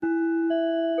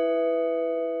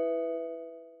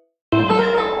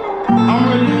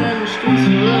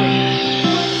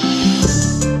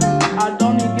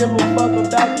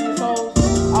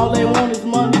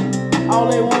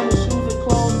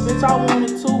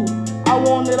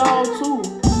doing it all too.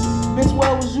 Bitch,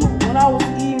 where was you when I was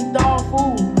eating dog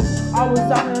food? I was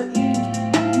out here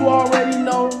eating, you already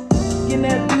know. Getting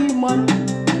that B money,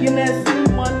 getting that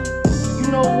C money. You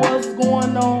know what's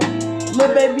going on.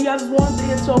 Lil' baby, I just wanted to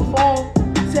hit your phone.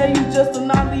 Tell you just to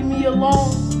not leave me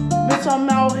alone. Bitch, I'm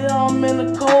out here, I'm in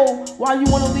the cold. Why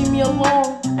you wanna leave me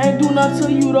alone? Ain't do nothing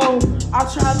to you though. I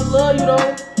tried to love you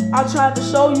though. I tried to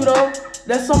show you though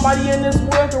that somebody in this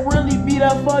world can really be there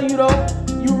for you though.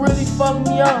 You really fucked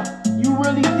me up. You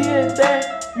really did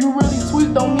that. You really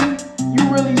tweaked on me. You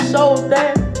really showed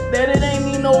that it ain't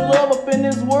need no love up in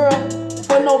this world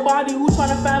for nobody who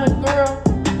tryna find a girl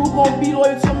who gon' be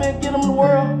loyal to me and get them the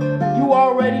world. You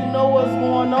already know what's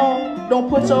going on. Don't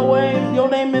put your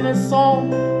name in this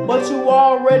song, but you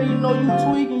already know you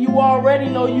tweaking. You already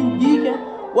know you geeking.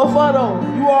 What for though?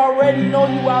 You already know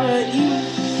you out here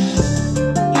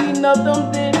eating up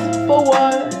them dicks for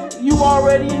what? You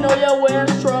already know your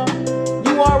ass truck.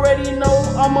 You already know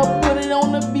I'ma put it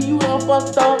on the beat. You done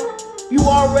fucked up. You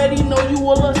already know you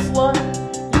a little slut.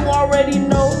 You already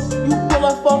know you pull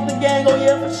up, fuck the gang, oh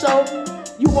yeah for sure.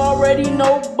 You already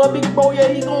know, but big bro, yeah,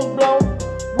 he gon' blow.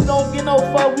 We don't get no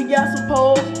fuck, we got some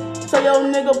pose. Tell your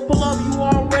nigga pull up, you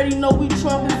already know we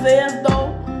trump his ass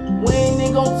though. We ain't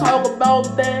even gon' talk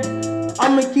about that.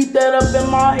 I'ma keep that up in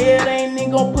my head, ain't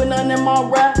even gon' put nothing in my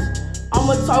raps.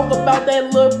 I'ma talk about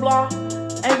that little block.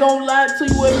 Ain't gon' lie to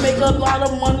you, it make a lot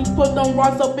of money. Put them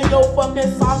rocks up in your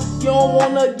fucking socks. You don't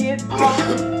wanna get popped.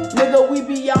 Nigga, we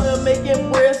be out here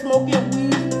making bread, smoking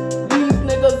weed. These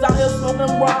niggas out here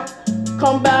smoking rocks.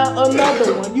 Come by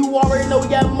another one. You already know we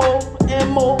got more and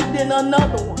more than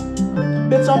another one.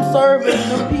 Bitch, I'm serving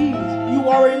the peas. You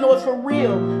already know it's for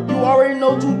real. You already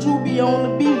know Juju be on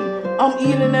the beat. I'm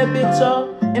eating that bitch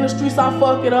up. In the streets, I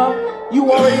fuck it up.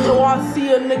 You already know I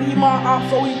see a nigga, he my op,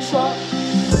 so he truck.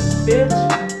 Bitch,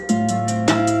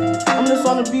 I'm just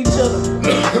on the beat chillin'.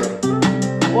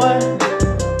 What?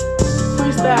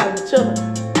 Freestyle, chillin'.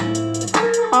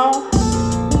 Huh?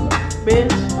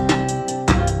 Bitch.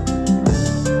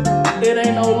 It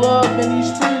ain't no love in these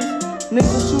streets.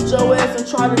 Niggas shoot your ass and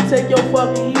try to take your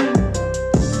fucking heat.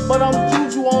 But I'm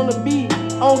Juju on the beat.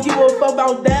 I don't give a fuck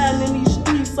about dying in these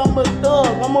streets. I'm a thug,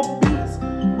 I'm a beast.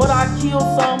 But I kill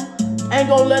some. Ain't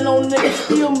gon' let no nigga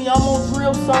steal me. I'm gon'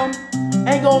 drill some.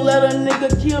 Ain't gon' let a nigga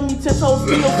kill me, 10 toes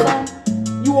steal some.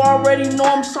 You already know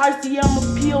I'm shiesty, I'ma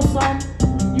peel some.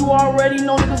 You already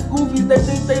know niggas goofies, they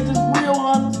think they just real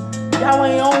hunters. Y'all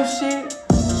ain't on shit,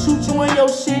 shoot you in your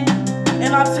shit,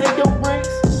 and I take your bricks.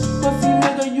 Pussy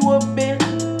nigga, you a bitch.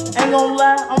 Ain't gon'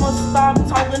 lie, I'ma stop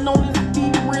talking on this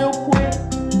beat real quick.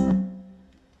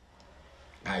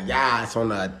 Yeah, it's on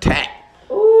the attack.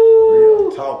 Ooh.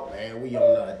 Real talk, man. We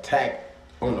on the attack.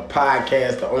 On the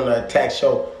podcast, the On the Attack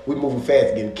show, we moving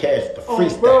fast, getting cash, the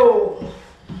freestyle. Bro.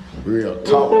 Real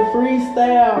talk. The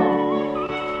freestyle.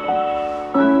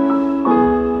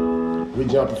 We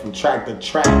jumping from track to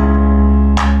track.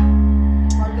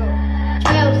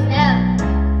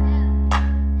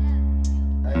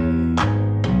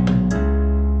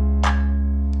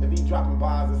 If he dropping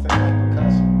bars, it sound like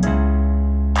percussion.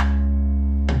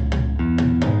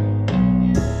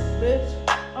 Bitch,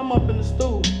 I'm up in the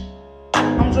stool.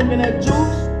 I'm drinking that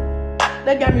juice,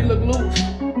 that got me look loose.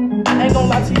 Ain't gon'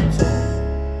 lie to you too.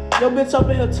 Your bitch up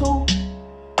in here too.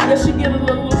 Yeah, she get a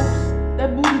little loose.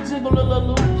 That booty jiggle a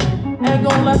little loose. Ain't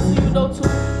gon' lie to you though too.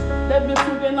 That bitch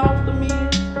moving off the mirror.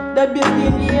 That bitch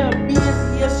getting busy.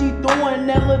 Yeah, she doing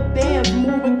that little dance,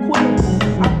 moving quick.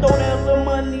 I throw that little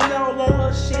money all on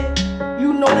her shit.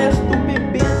 You know that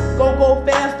stupid bitch gon' go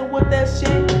faster with that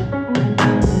shit.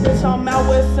 Bitch, I'm out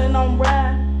west and I'm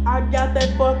riding. I got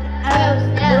that fucking ass,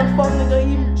 but a fuck nigga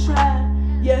even try.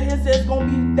 Yeah, his ass gon'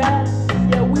 be died.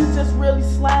 Yeah, we just really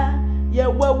slide. Yeah,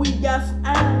 well, we got some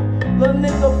iron. Little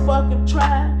nigga fucking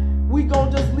try. We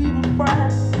gon' just leave him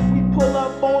fried. We pull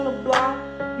up on the block.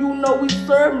 You know we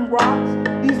serving rocks.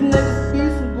 These niggas be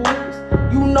some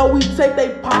goofies. You know we take they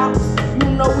pops.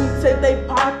 You know we take they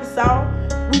pockets out.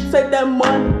 We take that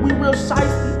money. We real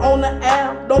shiesty on the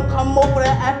app. Don't come over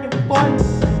there acting funny.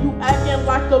 You acting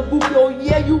like a goofy, oh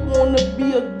yeah, you wanna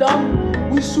be a dummy.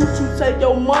 We shoot you, take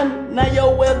your money. Now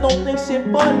your ass don't think shit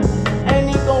funny. Ain't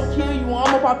even gon' kill you,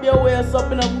 I'ma pop your ass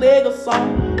up in a leg or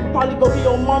something. Probably go get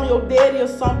your mama, your daddy or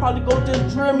something. Probably go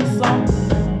just drill me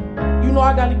something. You know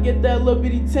I gotta get that little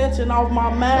bitty tension off my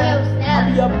mind.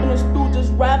 I be up in the stool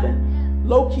just rapping,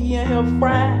 low-key in here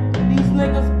fried. These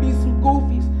niggas be some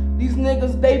goofies, these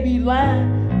niggas they be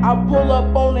lying. I pull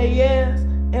up on they ass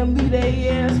and leave they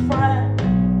ass fried.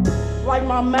 Like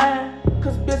my mind,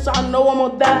 cause bitch I know I'ma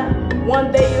die.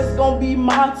 One day it's gonna be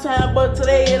my time, but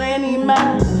today it ain't even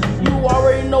mine. You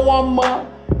already know I'm up,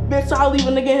 Bitch, I'll leave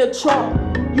a nigga in here truck.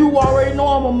 You already know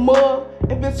I'm a mug.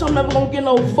 And bitch, I'm never gonna get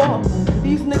no fuck.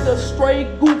 These niggas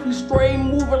straight goofy, straight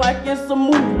moving like it's a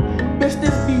movie. Bitch,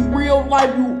 this be real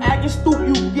life. You acting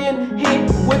stupid, you getting hit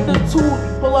with the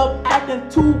toolie. Pull up acting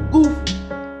too goofy.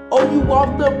 Oh, you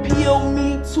off the peel,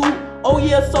 me too. Oh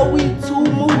yeah, so we too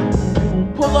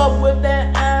movie. Pull up with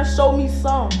that ass, show me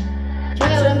some.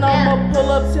 Bitch, and I'ma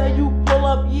pull up, tell you pull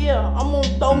up, yeah. I'm gonna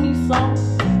throw me some.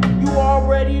 You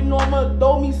already know I'ma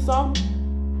throw me some.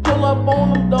 Pull up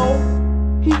on him though.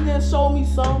 He didn't show me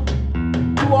some.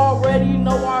 You already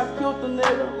know I killed the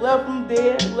nigga. Left him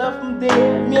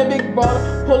dead. Me and big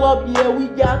brother pull up, yeah, we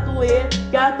got the lead.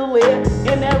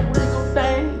 In that regal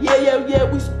thing.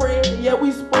 Yeah,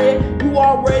 we spread. You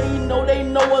already know they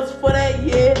know us for that,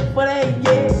 yeah.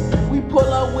 We pull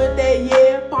up with that,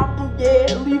 yeah, pop him,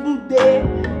 yeah, leave him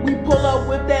dead. We pull up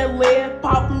with that lead,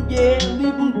 pop him, yeah,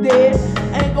 leave him dead.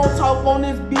 Ain't gon' talk on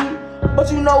this beat,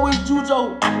 but you know it's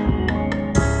juju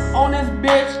on this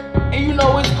bitch, and you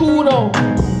know it's cool though.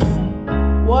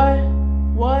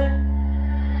 What?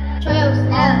 True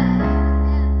stuff.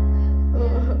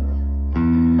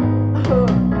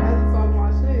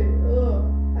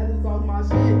 I just talk my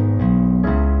shit.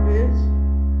 Bitch.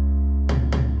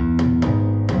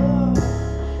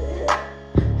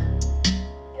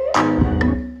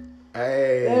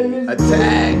 Hey,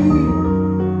 attack.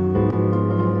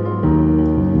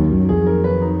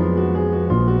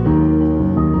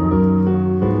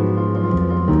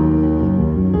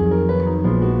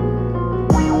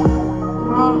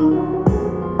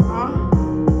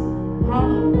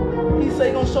 He say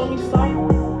he gon' show me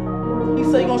something. He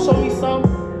say he gon' show me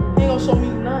something. He ain't gon' show me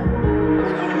nothing.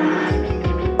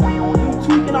 You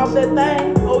tweaking off that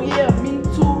thing? Oh yeah, me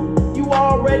too. You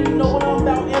already know what I'm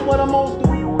about and what I'm gonna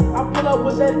do. I pull up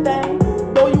with that thing,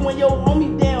 throw you and your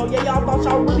homie down. Yeah, y'all thought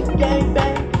y'all really gang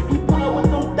bang. We pull up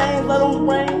with them things, let them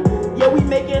rain. Yeah, we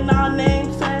making our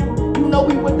name sing. You know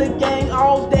we with the gang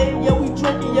all day. Yeah, we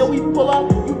drinking, yeah, we pull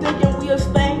up. You thinking we a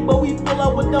stain, but we pull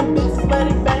up with them bitches, let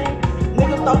it bang.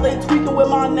 Niggas thought they tweaking with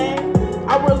my name.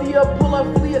 I really pull up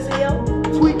flea as hell,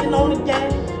 tweaking on the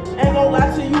game. Ain't gon'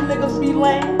 lie to you, niggas be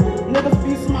lame. Niggas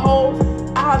be some hoes,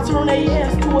 I'll turn their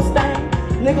ass to a stain.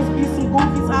 Niggas be some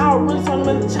goofies, I'll really turn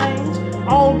them into change. I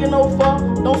don't get no fuck,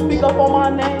 don't speak up on my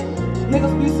name.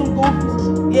 Niggas be some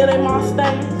goofies, yeah, they my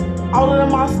stains. All of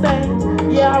them my stains,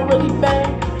 yeah, I really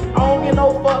bang. I don't get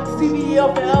no fuck,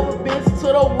 CBL forever, bitch. To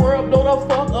the world, blow the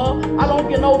fuck up. I don't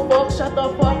get no fuck, shut the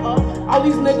fuck up. All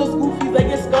these niggas goofies, they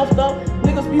get scuffed up.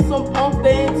 Niggas be some punks,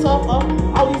 they ain't tough up.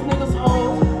 All these niggas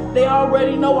hoes, they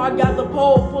already know I got the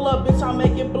pole. Pull up, bitch, I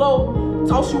make it blow.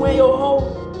 Toss you in your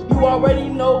hole. You already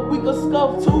know we could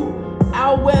scuff too.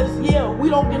 Out west, yeah, we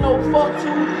don't get no fuck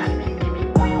too.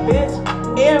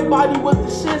 Bitch, everybody with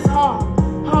the shits, huh?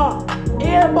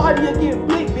 Everybody will get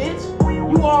big,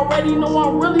 bitch. You already know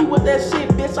I'm really with that shit,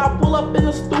 bitch. I pull up in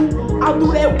the stoop, I'll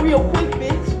do that real quick,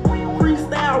 bitch.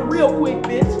 Freestyle real quick,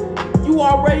 bitch. You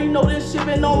already know this shit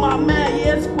been on my mind,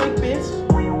 yeah, it's quick, bitch.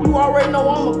 You already know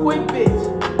I'm a quick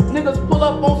bitch. Niggas pull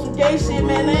up on some gay shit,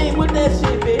 man, they ain't with that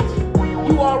shit, bitch.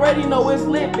 You already know it's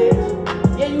lit,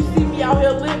 bitch. Yeah, you see me out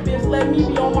here lit, bitch. Let me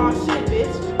be on my shit,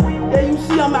 bitch. Yeah, you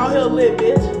see I'm out here lit,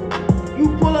 bitch.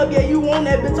 You pull up, yeah, you want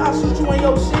that, bitch. I'll shoot you in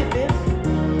your shit, bitch.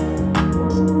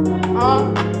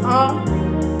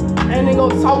 Ain't they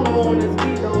gonna talk no more on this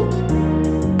beat, though.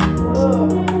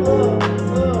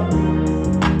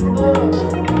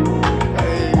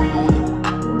 Hey.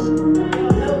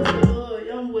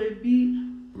 Young boy beat.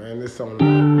 Man, this on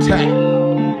attack.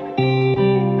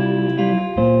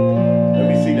 Let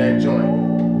me see that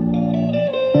joint.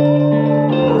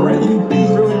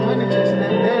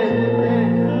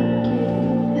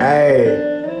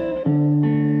 Hey.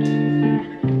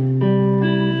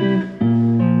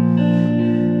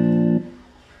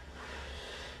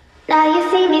 Now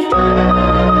you see me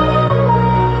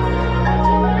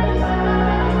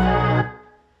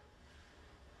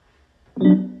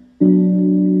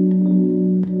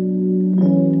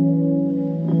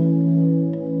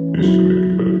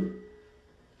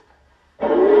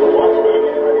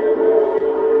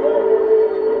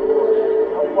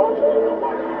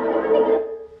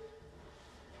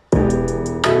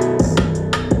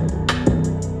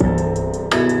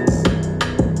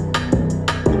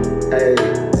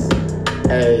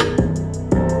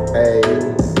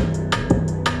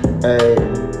Hey,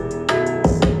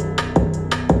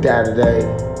 Saturday.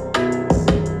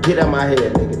 Get out my head,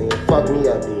 nigga, then. Fuck me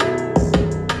up, then.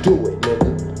 Do it,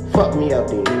 nigga. Fuck me up,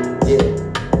 then.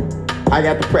 Yeah. I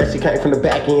got the pressure, came from the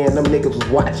back end, them niggas was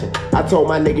watching. I told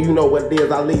my nigga, you know what it is,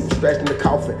 I leave you stretched in the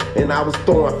coffin. And I was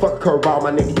throwing, fuck a curveball,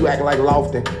 my nigga, you acting like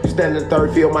Lofton. You standing in the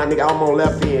third field, my nigga, I'm on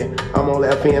left end. I'm on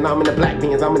left end, I'm in the black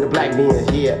bins, I'm in the black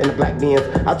bins, yeah, in the black bins.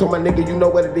 I told my nigga, you know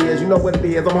what it is, you know what it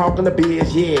is, I'm hawking the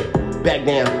biz, yeah. Back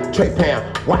down, Trey Pound,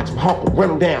 watch him hawk him,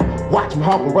 run him down. Watch him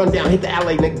hawk him, run down, hit the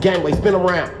LA nigga gangway, spin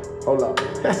around. Hold up.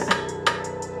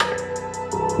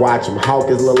 Watch him hawk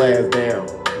his little ass down.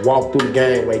 Walk through the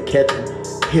gangway, catch him,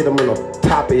 hit him in the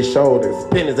top of his shoulder,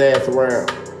 spin his ass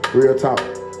around. Real talk.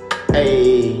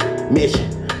 Ayy, mission,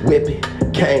 whip it,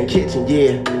 cane kitchen,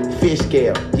 yeah. Fish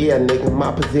scale, yeah, nigga,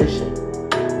 my position.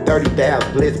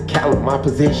 30,000 blizzard calendar, my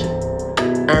position.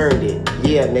 Earned it,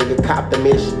 yeah, nigga, cop the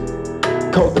mission.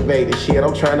 Cultivated shit,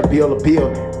 I'm trying to build a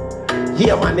building.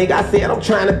 Yeah, my nigga, I said I'm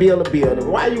trying to build a building.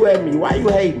 Why you at me? Why you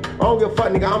hating? I don't give a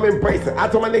fuck, nigga, I'm embracing. I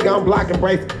told my nigga I'm blocking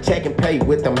bracing. Check and pay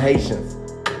with them Haitians.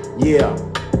 Yeah,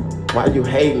 why you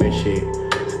hating and shit?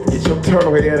 Get your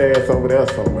turtle head ass over there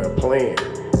somewhere playing.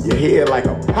 Your head like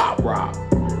a pop rock.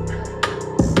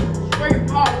 Straight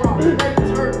pop rock, straight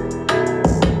turtle.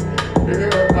 Hell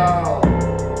no.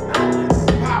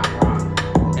 Pop rock.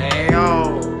 Hey,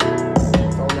 yo.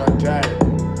 It's on that jacket.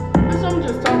 Bitch, I'm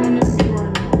just talking this shit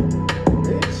right now.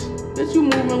 Bitch, you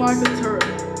moving like a turtle.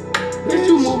 Bitch,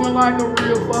 you moving like a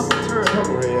real fucking turtle.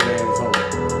 Turtle head ass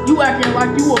over. You acting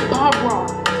like you a pop rock.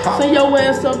 Send your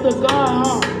ass up to God,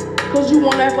 huh? Cause you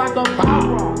wanna act like a pop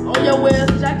rock. On your ass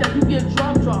jacked up, you get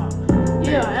drop.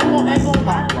 Yeah, ain't gon' lie.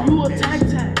 You a tack.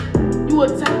 You a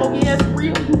tack, oh yeah, it's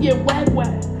real, you get whack.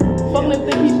 Fuck him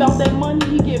think he bout that money,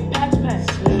 he get patch.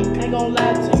 Ain't gon'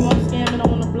 lie to you, I'm scamming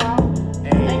on the block.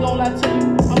 Ain't gon' lie to you,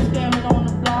 I'm scamming on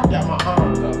the block. Got my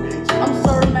arms up, bitch. I'm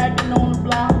macking on the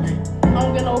block.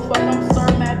 Don't get no fuck, I'm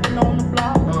macking on the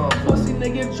block. Pussy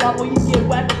nigga drop or you get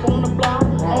whacked up on the block.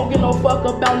 Don't get no fuck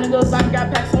about niggas, I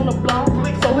got packs on the block.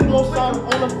 So we gon' start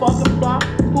on the fucking block.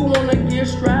 Who wanna get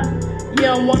strapped?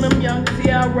 Yeah, I'm one of them young, see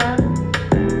I rap.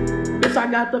 Bitch, I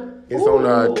got the. It's on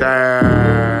the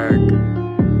attack.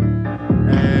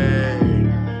 Hey.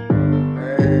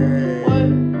 What?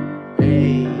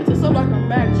 Hey. Bitch, it's up like a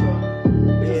Mack truck.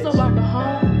 Bitch, it's up like a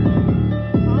huh?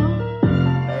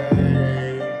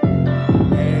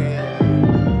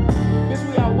 Bitch,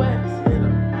 we out west.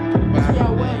 Bitch, we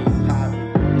out west.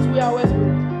 Bitch, we out west.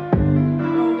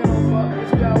 Don't get no fuck.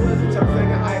 Bitch, we out west. Bitch, I'm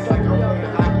thinking I act like I'm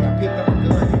playing hockey. I picked up a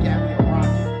gun and got me a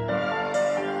rocket.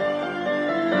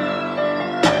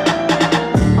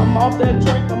 I'm off that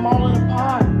drink, I'm all in the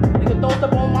pot. Nigga, don't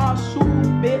step on my shoes,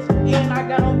 bitch. And I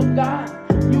got on the God.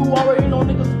 You already know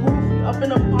niggas goofy. Up in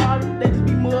the party, they just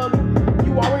be muggy.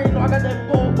 You already know I got that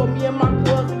pole, but me and my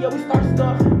cousin, yeah, we start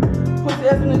stuffing. Pussy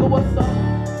ass nigga, what's up?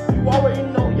 You already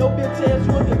know, yo bitch ass,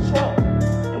 you will get truck.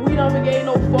 And we don't get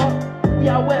no fuck. We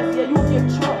out west, yeah, you will get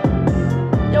truck.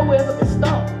 Your ass up and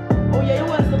stuck. Oh yeah,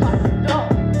 your ass look like a duck.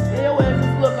 Yeah, your ass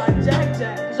just look like Jack.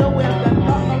 Cause your ass got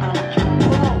duck like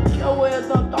your ass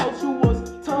done thought you was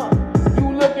tough. You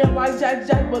looking like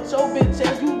Jack, but your bitch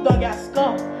ass, you done got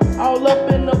skunked. All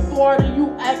up in the party,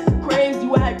 you acting crazy,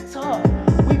 you act tough.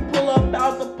 We pull up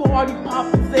out the party,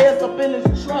 pop his ass up in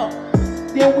his truck.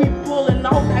 Then we pullin'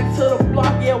 out back to the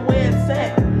block, yeah, where it's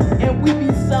at. And we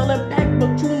be selling pack,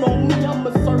 but you know me, I'm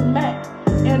a Sir Mac.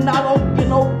 And I don't get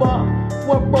no fuck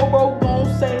what bro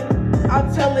gon' say. I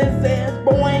tell his ass,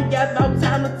 bro, I ain't got no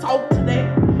time to talk today.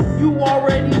 You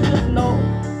already just know,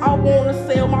 I wanna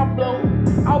sell my blow,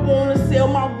 I wanna sell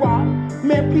my rock.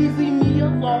 Man, please leave me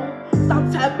alone.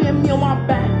 Stop tapping me on my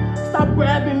back. Stop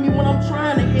grabbing me when I'm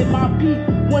trying to hit my peak.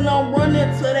 When I'm running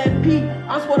to that peak,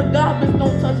 I swear to God, bitch,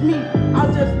 don't touch me. I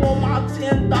just want my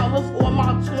 $10 or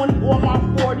my 20 or my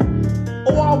 40.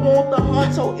 Or I want the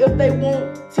huncho if they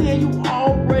want 10. You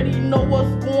already know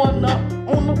what's going up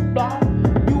on the block.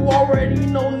 You already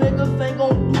know niggas ain't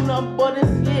gon' do nothing but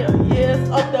it's it's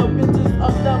up there, bitches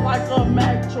up there like a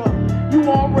Mack truck. You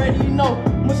already know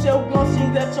Michelle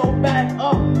Gunshing's at your back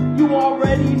up. You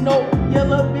already know, yeah,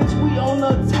 little bitch, we on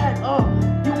the attack up.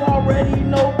 You already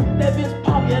know that bitch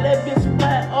pop, yeah, that bitch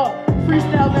flat up.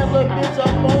 Freestyle that little bitch up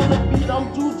on the beat,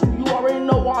 I'm juju. You already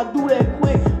know I do that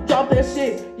quick. Drop that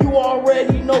shit. You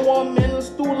already know I'm in the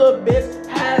stool, little bitch.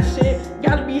 High shit,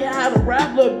 gotta be high to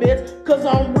rap, little bitch. Cause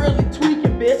I'm really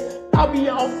tweaking, bitch. I'll be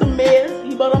off the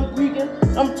meds, but I'm tweaking,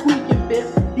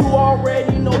 bitch. You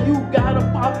already know you gotta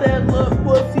pop that little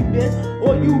pussy, bitch.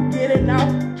 Or you get it now,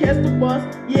 catch the bus.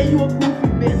 Yeah, you a goofy,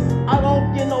 bitch. I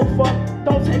don't get no fuck,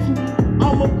 don't text me,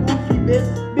 I'm a goofy, bitch.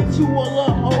 Bitch, you a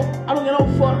little hoe, I don't get no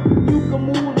fuck. You can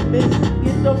move the bitch.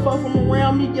 Get the fuck from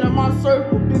around me, get out my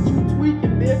circle, bitch. You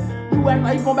tweaking, bitch. You act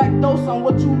like you gon' back throw some,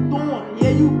 what you doing?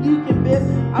 Yeah, you geeking,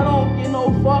 bitch. I don't get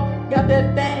no fuck. Got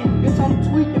that thing, bitch, I'm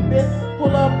tweaking, bitch.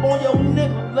 Pull up on your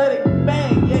nigga, let it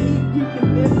bang. Yeah, he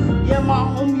geeking, bitch. Yeah, my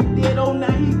homie dead, oh,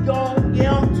 now he gone.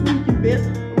 Yeah, I'm tweaking,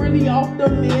 bitch. Really off the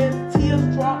meds,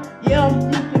 tears drop. Yeah,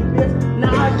 I'm geeking, bitch.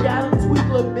 Now I gotta tweak,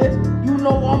 little bitch. You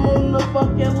know I'm on the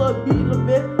fucking little beat, little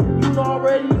bitch. You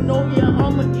already know, yeah,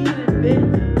 I'ma eat it,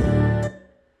 bitch.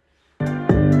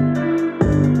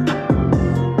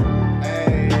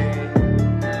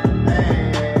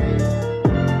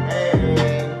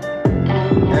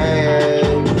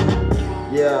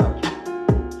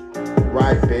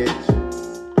 Right, bitch.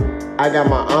 I got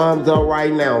my arms up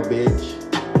right now, bitch.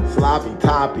 Sloppy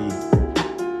toppy.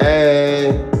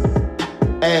 Hey,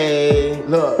 hey,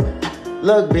 look,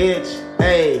 bitch.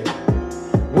 Hey,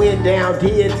 went down,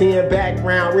 did 10,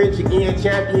 background, rich again,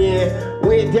 champion.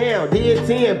 Went down, did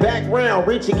 10, background,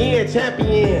 rich again,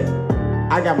 champion.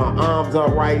 I got my arms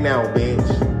up right now, bitch.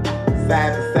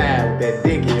 Side to side with that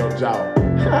dick in your jaw.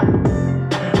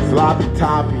 Sloppy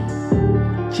toppy.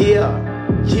 Chill.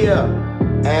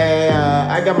 Hey,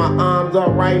 I got my arms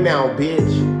up right now,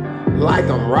 bitch. Like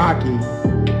I'm Rocky.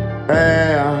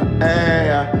 Yeah.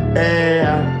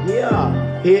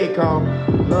 Here it come.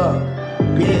 Look,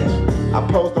 bitch. I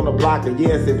post on the block a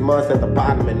year, 6 months at the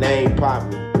bottom and they ain't pop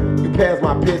me. You pass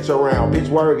my pitch around, bitch,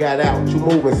 word got out, you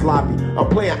moving sloppy. I'm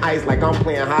playing ice like I'm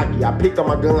playing hockey. I picked up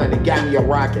my gun and got me a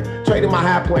rocket. Traded my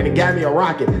high point and got me a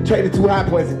rocket. Traded 2 high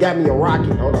points and got me a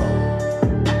rocket. Hold on.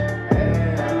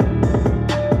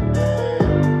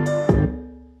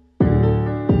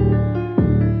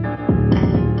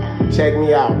 Check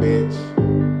me out, bitch.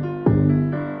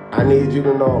 I need you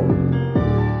to know.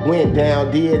 Went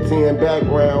down, did 10,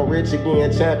 background, rich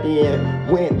again, champion.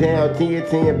 Went down, did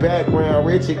 10, background,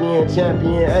 rich again,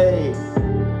 champion. Hey,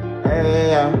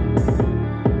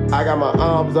 I got my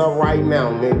arms up right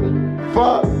now, nigga.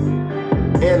 Fuck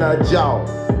in a jaw.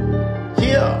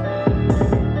 Yeah.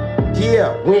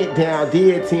 Went down,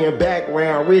 did 10,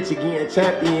 background, rich again,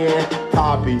 champion.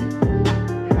 Toppy.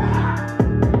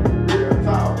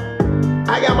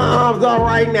 I got my arms up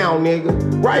right now, nigga.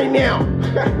 Right now.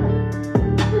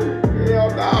 Hell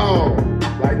no.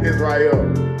 Like this right here.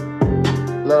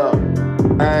 Look.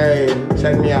 Hey,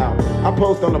 check me out. I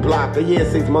post on the block a year,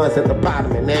 6 months at the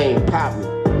bottom and they ain't pop me.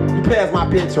 You pass my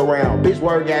pitch around, bitch,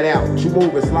 word got out. You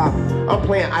moving sloppy. I'm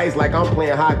playing ice like I'm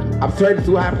playing hockey. I've traded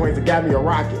 2 high points and got me a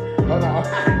rocket. Hold on.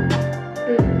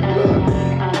 Look.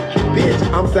 Bitch,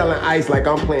 I'm selling ice like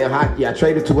I'm playing hockey. I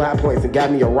traded 2 high points and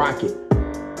got me a rocket.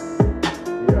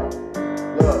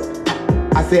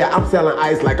 I said I'm selling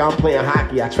ice like I'm playing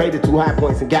hockey. I traded 2 high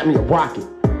points and got me a rocket.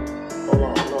 Hold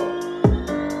on,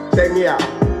 look. Check me out.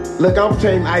 Look, I'm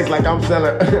trading ice like I'm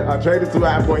selling. I traded 2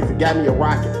 high points and got me a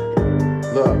rocket.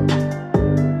 Look.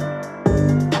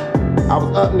 I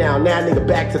was up now nigga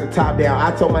back to the top down.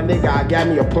 I told my nigga I got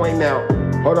me a point now.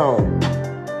 Hold on.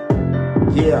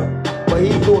 Yeah. But he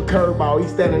doing curveball, he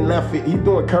standing left field. He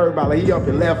doing curveball, like he up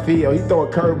in left field. He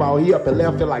throwing curveball, he up in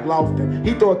left field like Lofton.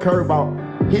 He throwing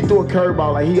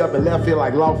curveball like he up in left field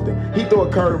like Lofton. He threw a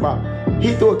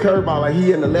curveball like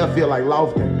he in the left field like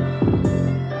Lofton.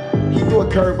 He threw a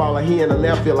curveball like he in the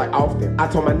left field like Austin. I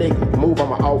told my nigga, move on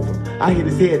my offer. I hit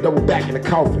his head double back in the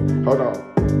coffin. Hold on.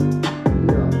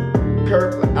 Yeah.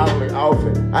 Curve like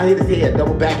Austin. I hit his head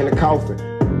double back in the coffin.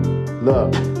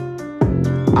 Look.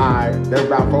 Alright, that's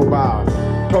about 4 bars.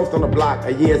 Post on the block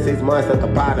a year, 6 months at the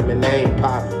bottom and they ain't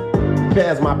popping.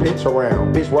 Pass my pitch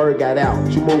around, bitch, word got out,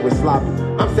 you moving sloppy.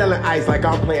 I'm selling ice like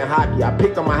I'm playing hockey. I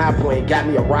picked up my high point and got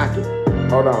me a rocket.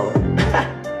 Hold on.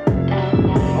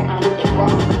 About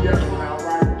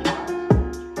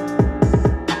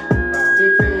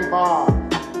 15 bars.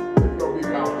 It's gonna be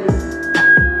about 50.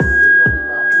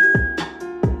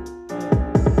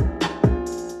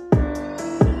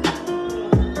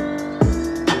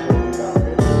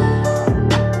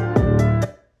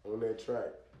 On that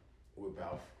track. With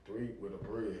about 3 with a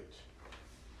bridge.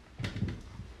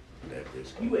 That bitch.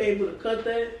 You able to cut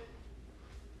that?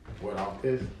 What, off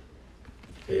this?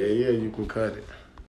 Yeah, you can cut it.